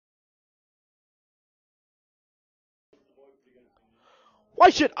Why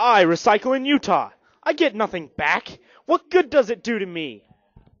should I recycle in Utah? I get nothing back. What good does it do to me?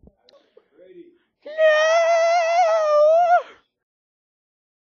 No!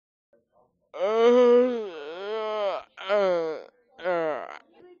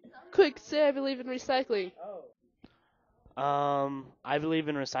 Quick, say I believe in recycling. I believe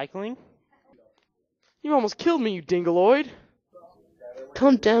in recycling. You almost killed me, you dingaloid.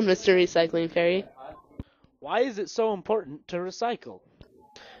 Calm down, Mr. Recycling Fairy. Why is it so important to recycle?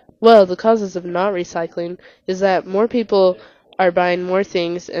 Well, the causes of not recycling is that more people are buying more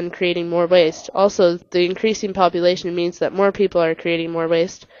things and creating more waste. Also, the increasing population means that more people are creating more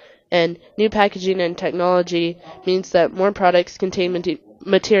waste, and new packaging and technology means that more products contain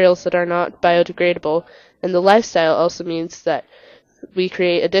materials that are not biodegradable, and the lifestyle also means that we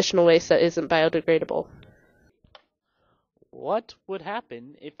create additional waste that isn't biodegradable. What would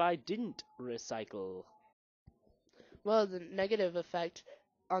happen if I didn't recycle? Well, the negative effect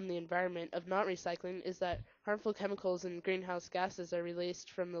on the environment of not recycling is that harmful chemicals and greenhouse gases are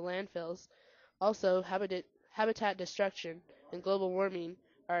released from the landfills. Also, habitat destruction and global warming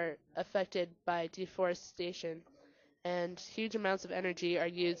are affected by deforestation, and huge amounts of energy are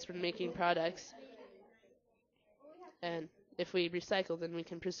used when making products. And if we recycle, then we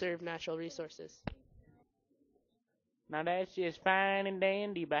can preserve natural resources. Now that's just fine and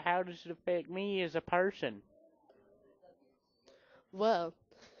dandy, but how does it affect me as a person? Well,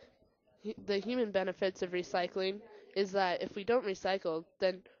 the human benefits of recycling is that if we don't recycle,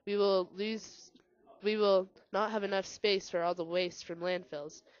 then we will not have enough space for all the waste from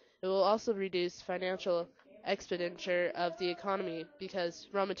landfills. It will also reduce financial expenditure of the economy because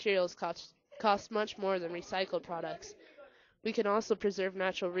raw materials cost much more than recycled products. We can also preserve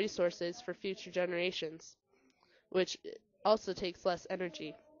natural resources for future generations, which also takes less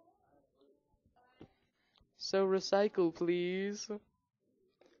energy. So recycle, please.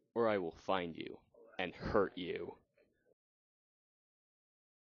 Or I will find you and hurt you.